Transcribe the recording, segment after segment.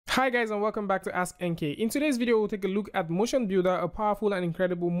Hi guys, and welcome back to askNK. In today's video, we'll take a look at MotionBuilder, a powerful and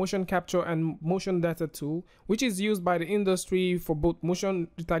incredible motion capture and motion data tool, which is used by the industry for both motion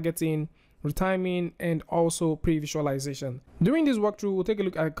retargeting, retiming, and also pre-visualization. During this walkthrough, we'll take a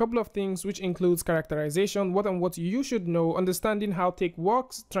look at a couple of things, which includes characterization, what you should know, understanding how take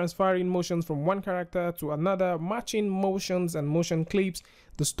works, transferring motions from one character to another, matching motions and motion clips,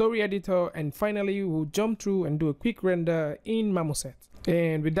 the story editor, and finally, we'll jump through and do a quick render in Marmoset.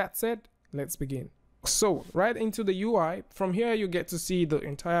 And with that said, let's begin. So right into the UI, from here you get to see the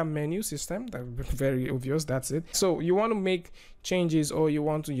entire menu system. That's very obvious, that's it. So you want to make changes, or you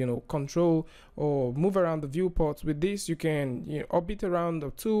want to control or move around the viewports. With this you can orbit around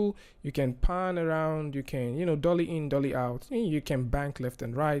the tool, you can pan around, you can dolly in, dolly out, you can bank left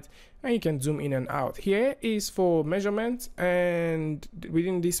and right, and you can zoom in and out. Here is for measurement, and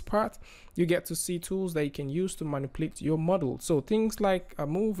within this part you get to see tools that you can use to manipulate your model. So things like a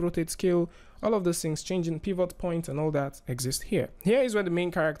move, rotate, scale, all of those things, changing pivot points and all that exist here. Here is where the main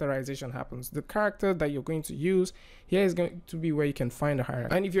characterization happens. The character that you're going to use, here is going to be where you can find the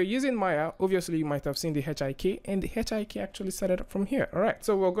hierarchy. And if you're using Maya, obviously you might have seen the HIK, and the HIK actually set it up from here. All right,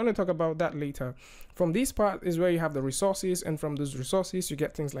 so we're going to talk about that later. From this part is where you have the resources, and from those resources you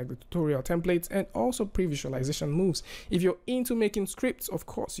get things like the tutorial templates and also pre-visualization moves. If you're into making scripts, of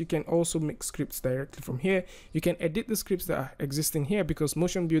course you can also make scripts directly from here. You can edit the scripts that are existing here, because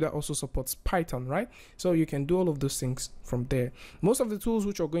MotionBuilder also supports Python, right? So you can do all of those things from there. Most of the tools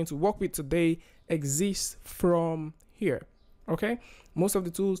which we're going to work with today exist from here. Okay, most of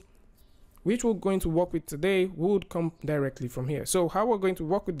the tools which we're going to work with today would come directly from here. So how we're going to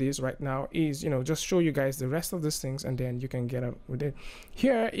work with this right now is just show you guys the rest of these things, and then you can get out with it.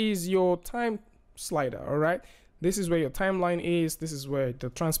 Here is your time slider. All right, this is where your timeline is, this is where the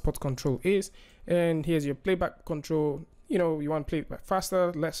transport control is, and here's your playback control. You want to play it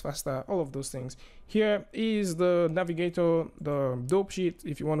faster, less faster, all of those things. Here is the navigator, the dope sheet,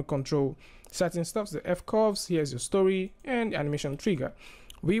 if you want to control certain stuff, the F curves. Here's your story and animation trigger.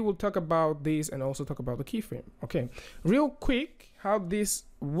 We will talk about this and also talk about the keyframe. Okay, real quick, how this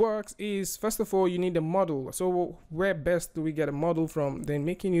works is, first of all, you need a model. So where best do we get a model from? Then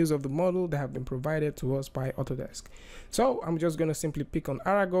making use of the model that have been provided to us by Autodesk. So I'm just going to simply pick on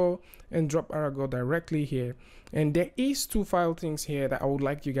Arago and drop Arago directly here. And there is two file things here that I would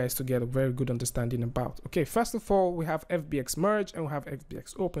like you guys to get a very good understanding about. Okay, first of all, we have FBX merge and we have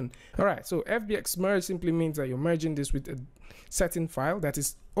FBX open. All right, so FBX merge simply means that you're merging this with a certain file that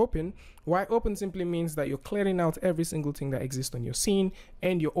is open, while open simply means that you're clearing out every single thing that exists on your scene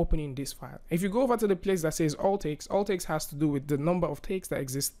and you're opening this file. If you go over to the place that says all takes has to do with the number of takes that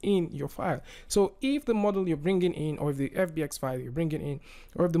exist in your file. So if the model you're bringing in, or if the FBX file you're bringing in,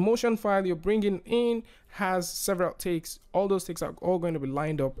 or if the motion file you're bringing in has several takes, all those takes are all going to be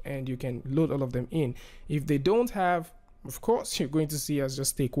lined up and you can load all of them in. If they don't have, of course, you're going to see as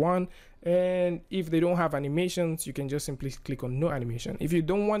just take one. And if they don't have animations, you can just simply click on no animation. If you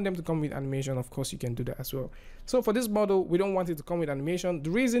don't want them to come with animation, of course you can do that as well. So for this model, we don't want it to come with animation.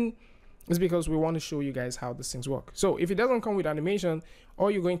 The reason is because we want to show you guys how these things work. So if it doesn't come with animation, all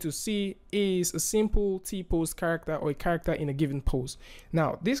you're going to see is a simple T-pose character, or a character in a given pose.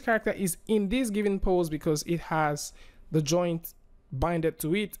 Now this character is in this given pose because it has the joint binded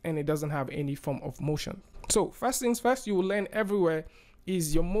to it and it doesn't have any form of motion. So first things first, you will learn everywhere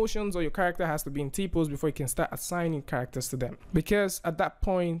is your motions, or your character has to be in T-pose before you can start assigning characters to them, because at that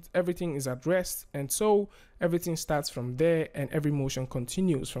point everything is at rest, and so everything starts from there and every motion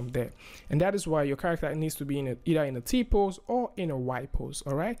continues from there. And that is why your character needs to be in either in a T-pose or in a Y pose.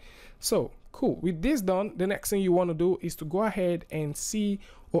 All right, so cool. With this done, the next thing you want to do is to go ahead and see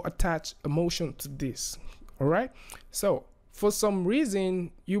or attach a motion to this. All right, so for some reason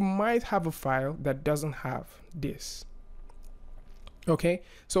you might have a file that doesn't have this. Okay,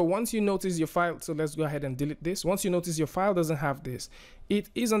 so once you notice your file, so let's go ahead and delete this. Once you notice your file doesn't have this, it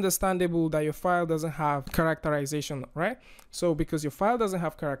is understandable that your file doesn't have characterization, right? So because your file doesn't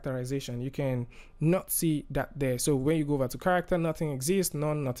have characterization, you can not see that there. So when you go over to character, nothing exists,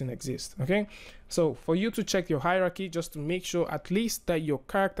 nothing exists. Okay, so for you to check your hierarchy, just to make sure at least that your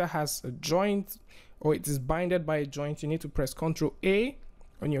character has a joint, or it is binded by a joint, you need to press Ctrl A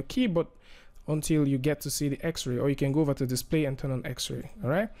on your keyboard until you get to see the X-ray, or you can go over to display and turn on X-ray. All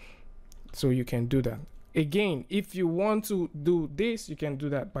right, so you can do that. Again, if you want to do this, you can do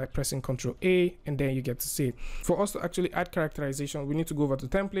that by pressing Ctrl A, and then you get to see it. For us to actually add characterization, we need to go over to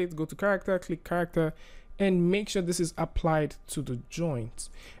template, go to character, click character, and make sure this is applied to the joint.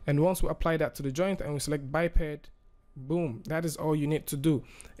 And once we apply that to the joint and we select biped, boom, that is all you need to do.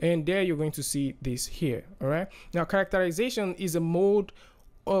 And there you're going to see this here. All right, now characterization is a mode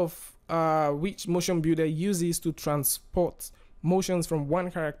of which MotionBuilder uses to transport motions from one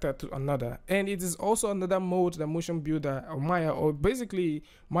character to another. And it is also another mode that MotionBuilder or Maya, or basically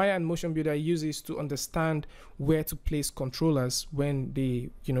Maya and MotionBuilder uses to understand where to place controllers when they,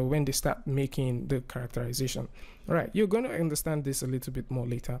 when they start making the characterization. All right, you're going to understand this a little bit more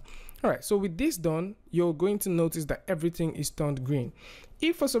later. All right, so with this done, you're going to notice that everything is turned green.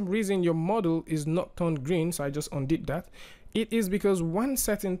 If for some reason your model is not turned green, so I just undid that, it is because one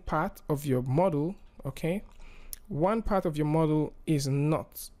certain part of your model, okay, one part of your model is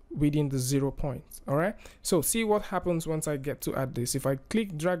not within the 0 point. All right, so see what happens once I get to add this. If I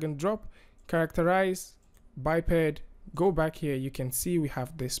click drag and drop, characterize, biped, go back here, you can see we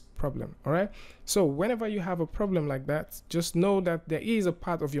have this problem. All right, so whenever you have a problem like that, just know that there is a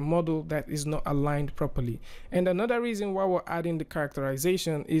part of your model that is not aligned properly. And another reason why we're adding the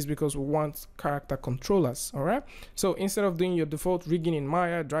characterization is because we want character controllers. All right, so instead of doing your default rigging in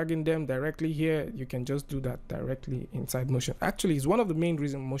Maya, dragging them directly here, you can just do that directly inside Motion. Actually, it's one of the main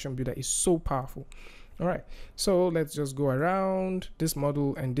reasons MotionBuilder is so powerful. All right, so let's just go around this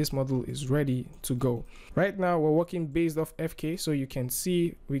model, and this model is ready to go. Right now we're working based off FK, so you can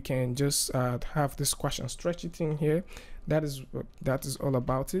see we can just have this squash and stretch it in here. That is all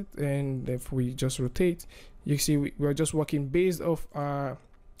about it. And if we just rotate, you see we're just working based off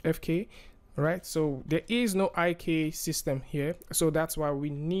FK. Right, so there is no IK system here, so that's why we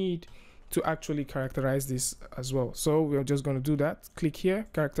need to actually characterize this as well. So we're just going to do that. Click here,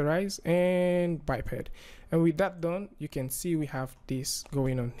 characterize, and biped. And with that done, you can see we have this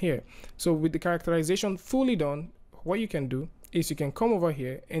going on here. So with the characterization fully done, what you can do is you can come over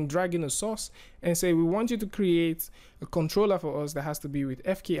here and drag in a source and say we want you to create a controller for us that has to be with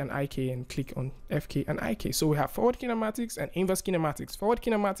FK and IK, and click on FK and IK. So we have forward kinematics and inverse kinematics. Forward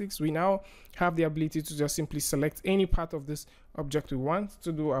kinematics, we now have the ability to just simply select any part of this object we want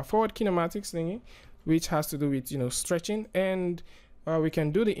to do our forward kinematics thingy, which has to do with stretching, and we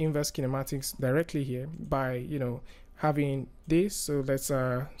can do the inverse kinematics directly here by having this. So let's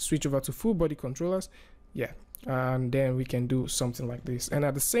switch over to full body controllers. Yeah, and then we can do something like this, and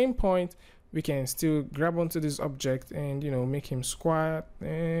at the same point we can still grab onto this object and make him squat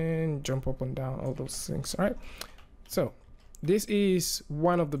and jump up and down, all those things. All right, so this is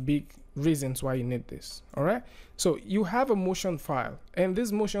one of the big reasons why you need this. All right, so you have a motion file, and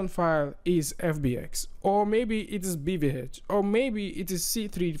this motion file is FBX, or maybe it is BVH, or maybe it is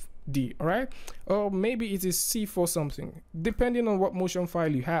C3D, all right, or maybe it is C4 something. Depending on what motion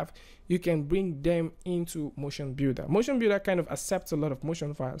file you have, you can bring them into MotionBuilder. MotionBuilder kind of accepts a lot of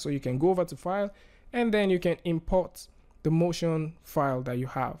motion files, so you can go over to file, and then you can import the motion file that you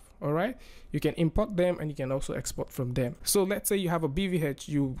have. All right, you can import them, and you can also export from them. So let's say you have a BVH,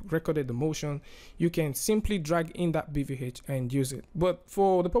 you recorded the motion, you can simply drag in that BVH and use it. But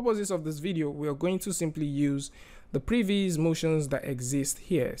for the purposes of this video, we are going to simply use the previous motions that exist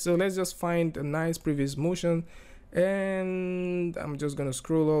here. So let's just find a nice previous motion, and I'm just gonna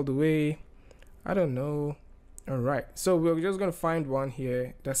scroll all the way, I don't know. All right, so we're just going to find one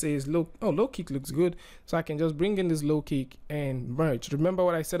here that says low kick looks good, so I can just bring in this low kick and merge. Remember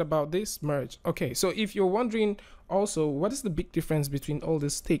what I said about this? Merge. Okay, so if you're wondering also what is the big difference between all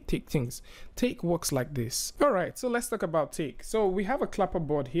these take things, take works like this. All right, so let's talk about take. So we have a clapper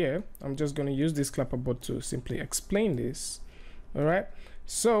board here. I'm just going to use this clapper board to simply explain this. All right,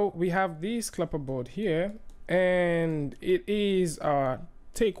 so we have this clapper board here, and it is our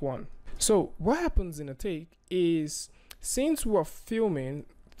take one. So what happens in a take is, since we're filming,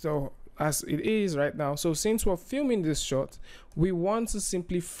 so as it is right now, so since we're filming this shot, we want to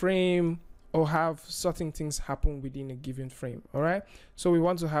simply frame or have certain things happen within a given frame. All right, so we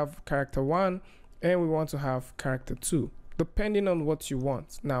want to have character 1 and we want to have character 2, depending on what you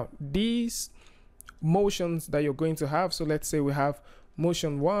want. Now these motions that you're going to have, so let's say we have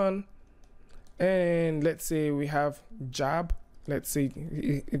motion 1, and let's say we have jab. Let's say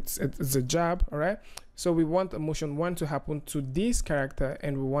it's a jab. All right, so we want a motion 1 to happen to this character,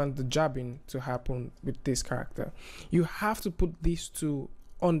 and we want the jabbing to happen with this character. You have to put these two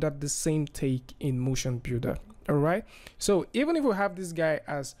under the same take in MotionBuilder. All right, so even if we have this guy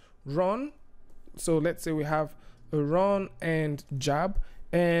as run, so let's say we have a run and jab,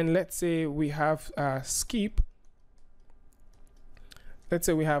 and let's say we have skip. Let's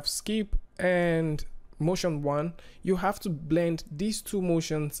say we have skip and motion 1, you have to blend these two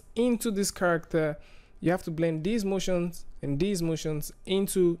motions into this character. You have to blend these motions and these motions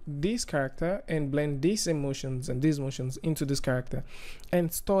into this character, and blend these emotions and these motions into this character,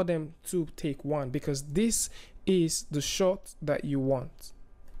 and store them to take 1, because this is the shot that you want.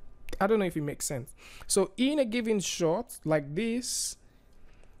 I don't know if it makes sense. So in a given shot like this,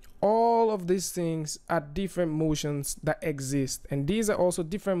 all of these things are different motions that exist, and these are also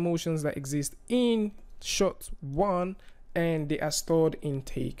different motions that exist in shot 1, and they are stored in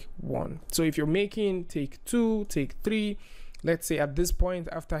take 1. So if you're making take 2, take 3, let's say at this point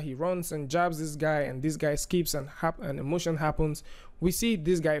after he runs and jabs this guy and this guy skips and a motion happens, we see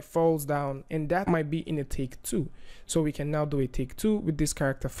this guy falls down, and that might be in a take 2. So we can now do a take 2 with this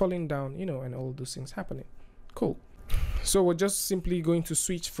character falling down, you know, and all those things happening. Cool. So we're just simply going to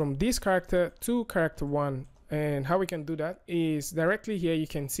switch from this character to character 1, and how we can do that is directly here. You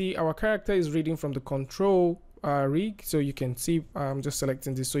can see our character is reading from the control rig, so you can see I'm just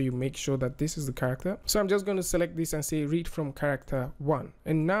selecting this so you make sure that this is the character. So I'm just going to select this and say read from character 1,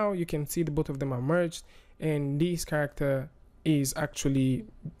 and now you can see the both of them are merged, and this character is actually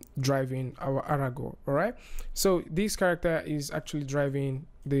driving our Arago. All right, so this character is actually driving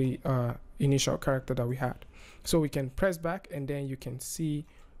the initial character that we had. So we can press back, and then you can see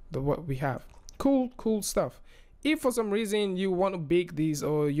what we have. Cool stuff. If for some reason you want to bake these,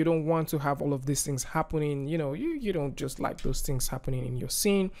 or you don't want to have all of these things happening, you know, you don't just like those things happening in your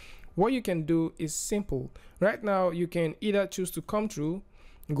scene, what you can do is simple. Right now you can either choose to come through,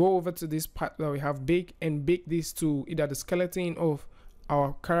 go over to this part that we have bake, and bake this to either the skeleton of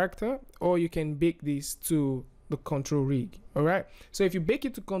our character, or you can bake this to the control rig. All right, so if you bake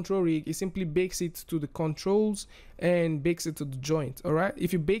it to control rig, it simply bakes it to the controls and bakes it to the joint. All right,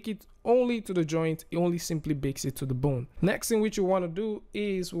 if you bake it only to the joint, it only simply bakes it to the bone. Next thing which you want to do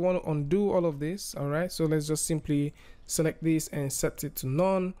is we want to undo all of this. All right, so let's just simply select this and set it to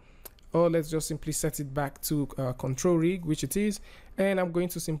none, or let's just simply set it back to control rig, which it is, and I'm going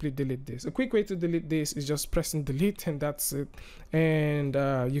to simply delete this. A quick way to delete this is just pressing delete, and that's it. And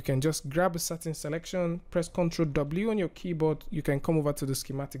you can just grab a certain selection, press Ctrl W on your keyboard. You can come over to the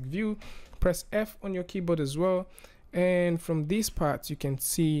schematic view, press F on your keyboard as well, and from this part you can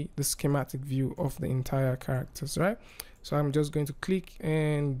see the schematic view of the entire characters, right? So I'm just going to click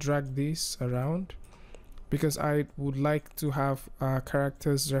and drag this around, because I would like to have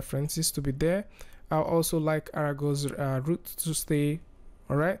characters references to be there. I'll also like Arago's root to stay.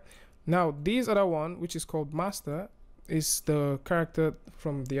 All right, now this other one, which is called master, is the character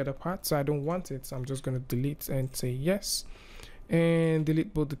from the other part, so I don't want it, so I'm just going to delete and say yes, and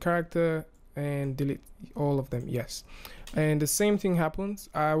delete both the character and delete all of them, yes. And the same thing happens.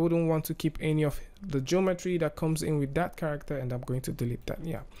 I wouldn't want to keep any of the geometry that comes in with that character, and I'm going to delete that.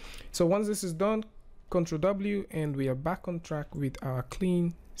 Yeah, so once this is done, Ctrl W, and we are back on track with our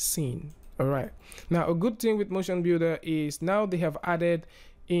clean scene. All right, now a good thing with MotionBuilder is now they have added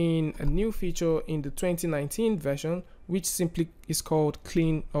in a new feature in the 2019 version, which simply is called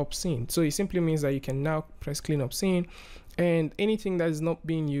clean up scene. So it simply means that you can now press clean up scene, and anything that is not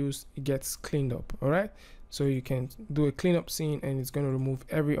being used, it gets cleaned up. All right, so you can do a clean up scene, and it's going to remove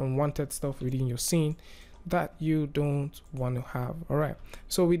every unwanted stuff within your scene that you don't want to have. All right,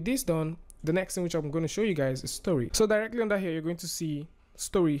 so with this done, the next thing which I'm going to show you guys is story. So directly under here, you're going to see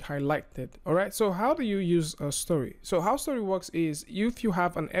story highlighted. All right, so how do you use a story? So how story works is, if you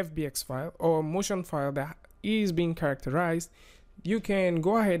have an FBX file or a motion file that is being characterized, you can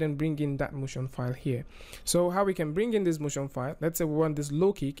go ahead and bring in that motion file here. So how we can bring in this motion file, let's say we want this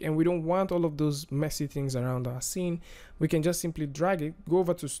low kick and we don't want all of those messy things around our scene, we can just simply drag it, go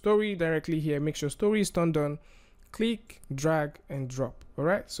over to story directly here, make sure story is turned on, click, drag and drop. All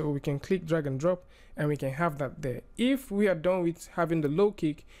right, so we can click, drag and drop, and we can have that there. If we are done with having the low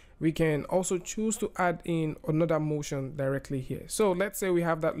kick, we can also choose to add in another motion directly here. So let's say we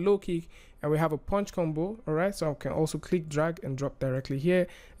have that low kick and we have a punch combo. All right, so I can also click, drag and drop directly here,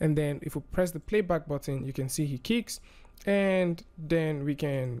 and then if we press the playback button, you can see he kicks, and then we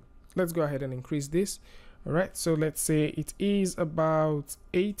can, let's go ahead and increase this. All right, so let's say it is about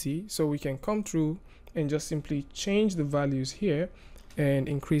 80, so we can come through and just simply change the values here and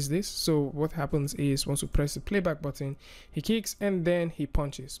increase this. So what happens is, once we press the playback button, he kicks and then he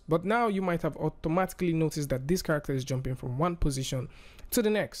punches. But now you might have automatically noticed that this character is jumping from one position to the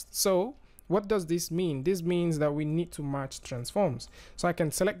next. So what does this mean? This means that we need to match transforms. So I can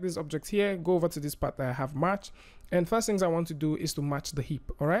select this object here, go over to this part that I have matched, and first things I want to do is to match the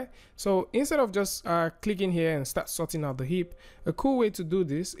heap. All right, so instead of just clicking here and start sorting out the heap, a cool way to do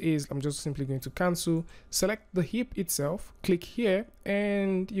this is I'm just simply going to cancel, select the heap itself, click here,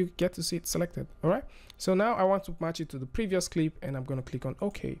 and you get to see it selected. All right, so now I want to match it to the previous clip, and I'm going to click on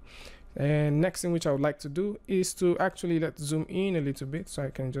OK. And next thing which I would like to do is to actually let's zoom in a little bit. So I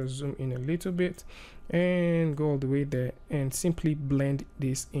can just zoom in a little bit and go all the way there and simply blend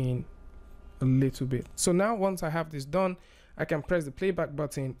this in a little bit. So now once I have this done, I can press the playback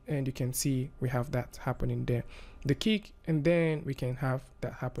button and you can see we have that happening there, the kick, and then we can have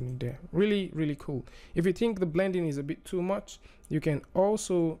that happening there. Really cool. If you think the blending is a bit too much, you can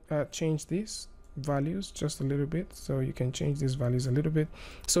also change these values just a little bit. So you can change these values a little bit.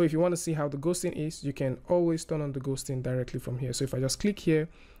 So if you want to see how the ghosting is, you can always turn on the ghosting directly from here. So if I just click here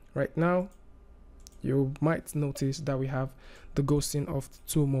right now, you might notice that we have the ghosting of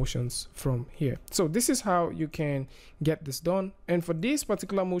 2 motions from here. So this is how you can get this done. And for this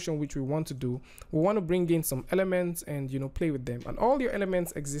particular motion which we want to do, we want to bring in some elements and, you know, play with them. And all your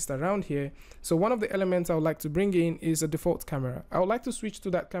elements exist around here. So one of the elements I would like to bring in is a default camera. I would like to switch to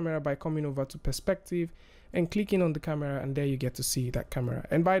that camera by coming over to perspective and clicking on the camera, and there you get to see that camera.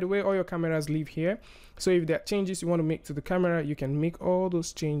 And by the way, all your cameras live here. So if there are changes you want to make to the camera, you can make all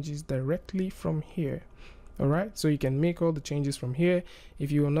those changes directly from here. All right, so you can make all the changes from here.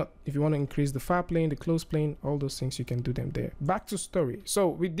 If you want to increase the far plane, the close plane, all those things, you can do them there. Back to story. So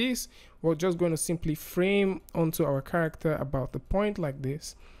with this, we're just going to simply frame onto our character about the point like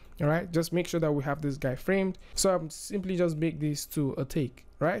this. All right, just make sure that we have this guy framed. So I'm simply just make this to a take,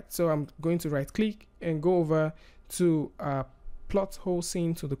 right? So I'm going to right click and go over to plot whole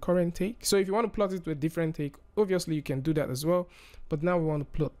scene to the current take. So if you want to plot it to a different take, obviously you can do that as well. But now we want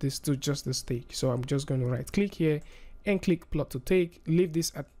to plot this to just this take. So I'm just going to right click here and click plot to take, leave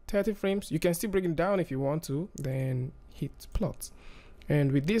this at 30 frames. You can still bring it down if you want to, then hit plot.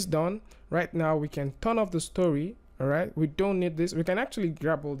 And with this done, right now we can turn off the story. All right, we don't need this. We can actually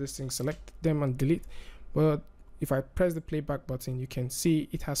grab all these things, select them and delete. But if I press the playback button, you can see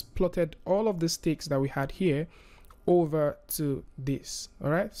it has plotted all of the takes that we had here over to this.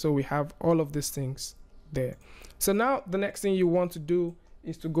 All right, so we have all of these things there. So now the next thing you want to do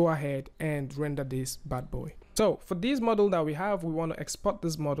is to go ahead and render this bad boy. So for this model that we have, we want to export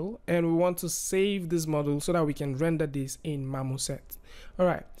this model and we want to save this model so that we can render this in Marmoset. All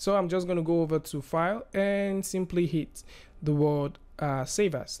right, so I'm just going to go over to file and simply hit the word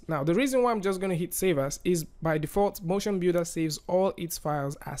save as. Now the reason why I'm just going to hit save as is by default MotionBuilder saves all its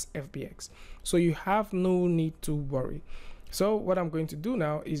files as FBX, so you have no need to worry. So what I'm going to do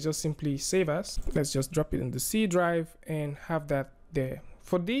now is just simply save as. Let's just drop it in the C drive and have that there.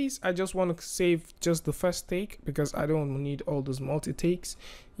 For these, I just want to save just the first take because I don't need all those multi-takes.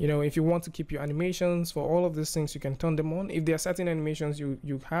 You know, if you want to keep your animations for all of these things, you can turn them on. If there are certain animations you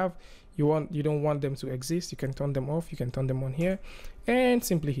don't want them to exist, you can turn them off. You can turn them on here and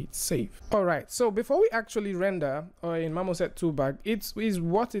simply hit save. All right, so before we actually render in Marmoset toolbar, it is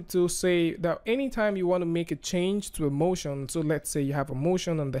worth it to say that anytime you want to make a change to a motion, so let's say you have a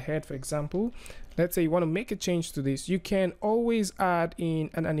motion on the head, for example, let's say you want to make a change to this, you can always add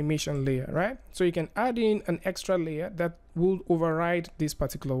in an animation layer, right? So you can add in an extra layer that will override this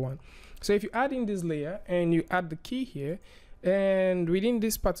particular one. So if you add in this layer and you add the key here, and within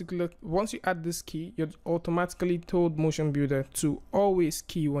this particular, once you add this key, you're automatically told MotionBuilder to always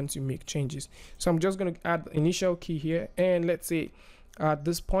key once you make changes. So I'm just going to add the initial key here, and let's say at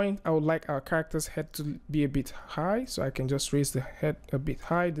this point I would like our character's head to be a bit high, so I can just raise the head a bit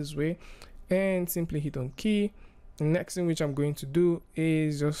high this way and simply hit on key. The next thing which I'm going to do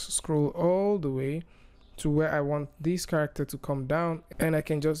is just scroll all the way to where I want this character to come down, and I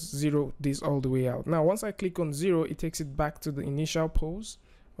can just zero this all the way out. Now once I click on 0, it takes it back to the initial pose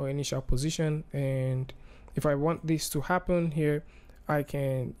or initial position, and if I want this to happen here, I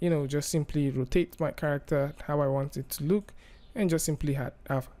can, you know, just simply rotate my character how I want it to look and just simply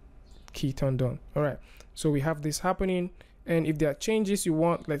have key turned on. All right, so we have this happening, and if there are changes you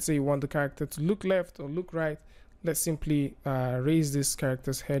want, let's say you want the character to look left or look right, let's simply raise this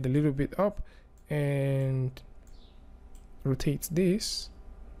character's head a little bit up and rotate this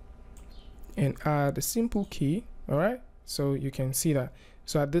and add a simple key. All right, so you can see that.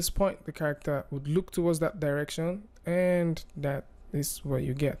 So at this point the character would look towards that direction, and that is what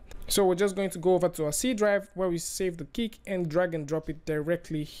you get. So we're just going to go over to our C drive where we save the kick and drag and drop it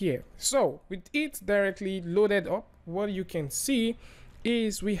directly here. So with it directly loaded up, what you can see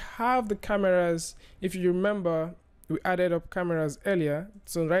is we have the cameras. If you remember, we added up cameras earlier,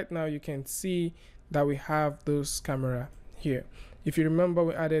 so right now you can see that we have those camera here. If you remember,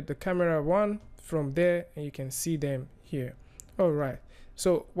 we added the camera 1 from there, and you can see them here. All right,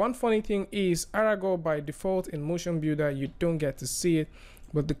 so one funny thing is Aragorn by default in MotionBuilder you don't get to see it,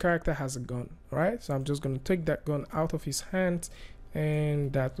 but the character has a gun, right? So I'm just going to take that gun out of his hand,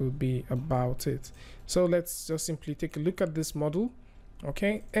 and that will be about it. So let's just simply take a look at this model.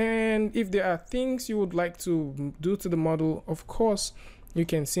 Okay, and if there are things you would like to do to the model, of course you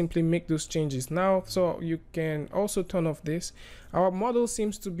can simply make those changes now. So you can also turn off this. Our model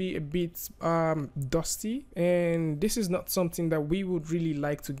seems to be a bit dusty, and this is not something that we would really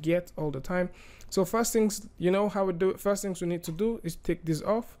like to get all the time. So first things, you know how we do it. First things we need to do is take this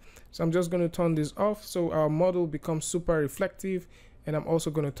off. So I'm just going to turn this off so our model becomes super reflective, and I'm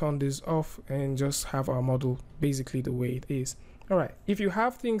also going to turn this off and just have our model basically the way it is. All right, if you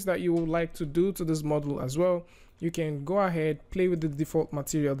have things that you would like to do to this model as well, you can go ahead, play with the default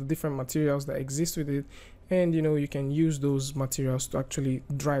material, the different materials that exist with it, and you know, you can use those materials to actually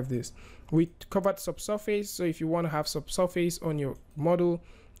drive this. We covered subsurface, so if you want to have subsurface on your model,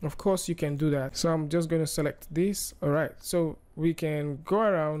 of course you can do that. So I'm just going to select this. All right, so we can go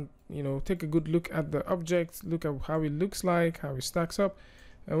around, you know, take a good look at the object, look at how it looks like, how it stacks up.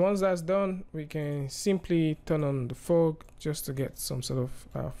 And once that's done, we can simply turn on the fog just to get some sort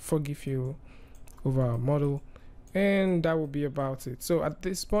of foggy feel over our model, and that will be about it. So at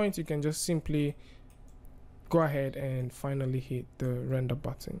this point, you can just simply go ahead and finally hit the render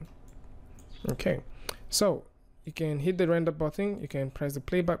button. Okay, so you can hit the render button, you can press the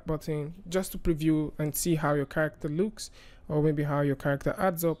playback button just to preview and see how your character looks, or maybe how your character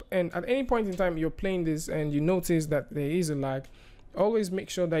adds up. And at any point in time you're playing this and you notice that there is a lag, always make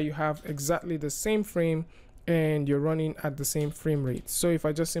sure that you have exactly the same frame and you're running at the same frame rate. So if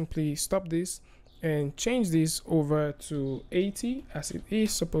I just simply stop this and change this over to 80 as it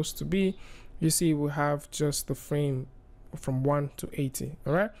is supposed to be, you see we have just the frame from 1 to 80.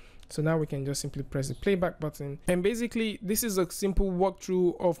 All right, so now we can just simply press the playback button, and basically this is a simple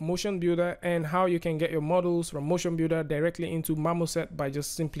walkthrough of MotionBuilder and how you can get your models from MotionBuilder directly into Marmoset by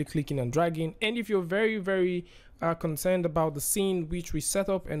just simply clicking and dragging. And if you're very concerned about the scene which we set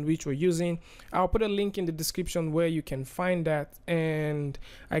up and which we're using, I'll put a link in the description where you can find that. And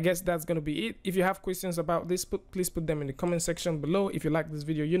I guess that's going to be it. If you have questions about this, please put them in the comment section below. If you like this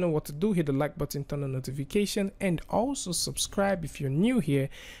video, you know what to do. Hit the like button, turn on notification, and also subscribe if you're new here,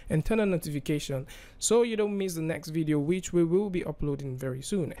 and turn on notification so you don't miss the next video, which we will be uploading very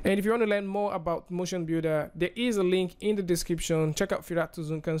soon. And if you want to learn more about MotionBuilder, there is a link in the description. Check out Firat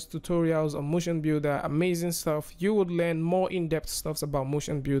Tuzunkan's tutorials on MotionBuilder. Amazing stuff. You would learn more in-depth stuff about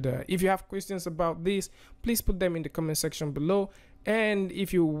MotionBuilder. If you have questions about this, please put them in the comment section below. And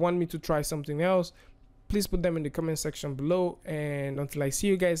if you want me to try something else, please put them in the comment section below. And until I see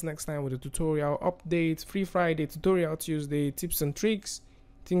you guys next time with a tutorial update, Free Friday, Tutorial Tuesday, tips and tricks,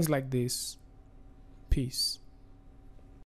 things like this. Peace.